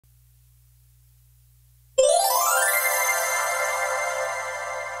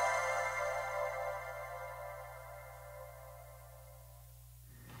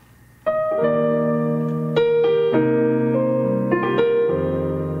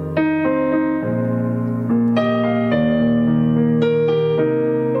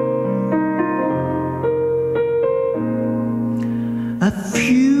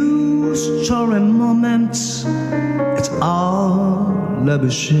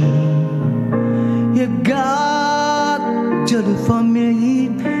solution. You got to do for me,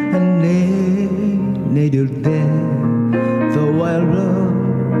 and need you there. Though I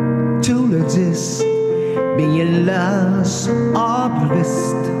love to exist, being lost or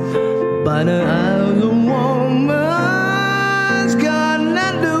blessed, but I'm the woman's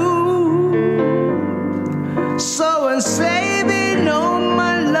gonna do. So I'm saving all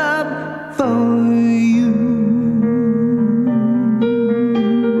my love for you.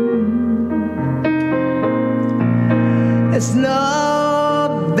 It's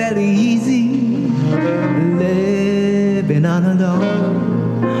not very easy living on alone.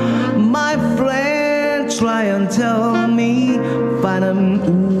 My friends try and tell me find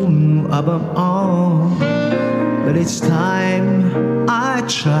them up on, but each time I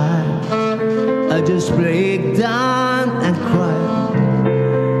try, I just break down and cry,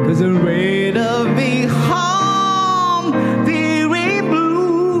 'cause the weight of being home, feeling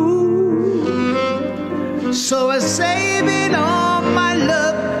blue. So I'm saving all my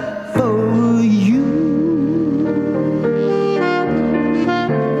love for you.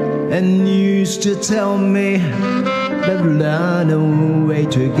 And you used to tell me that we'll run away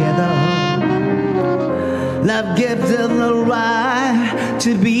together. Love gives us the right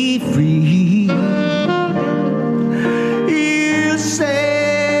to be free. You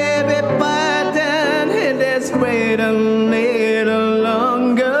say be pardon and let's wait a little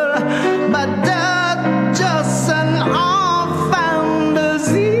longer, but that's just an old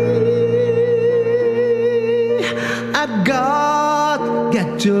fantasy. I got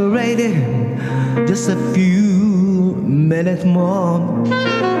get you ready, just a few minutes more.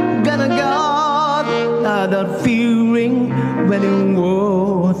 Gonna go that feeling when you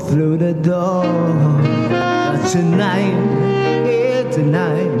walk through the door. But tonight, yeah,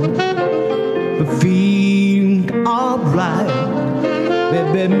 tonight, I feel alright.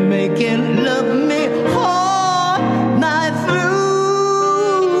 Baby, making love me all night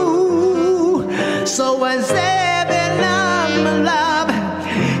through. So I say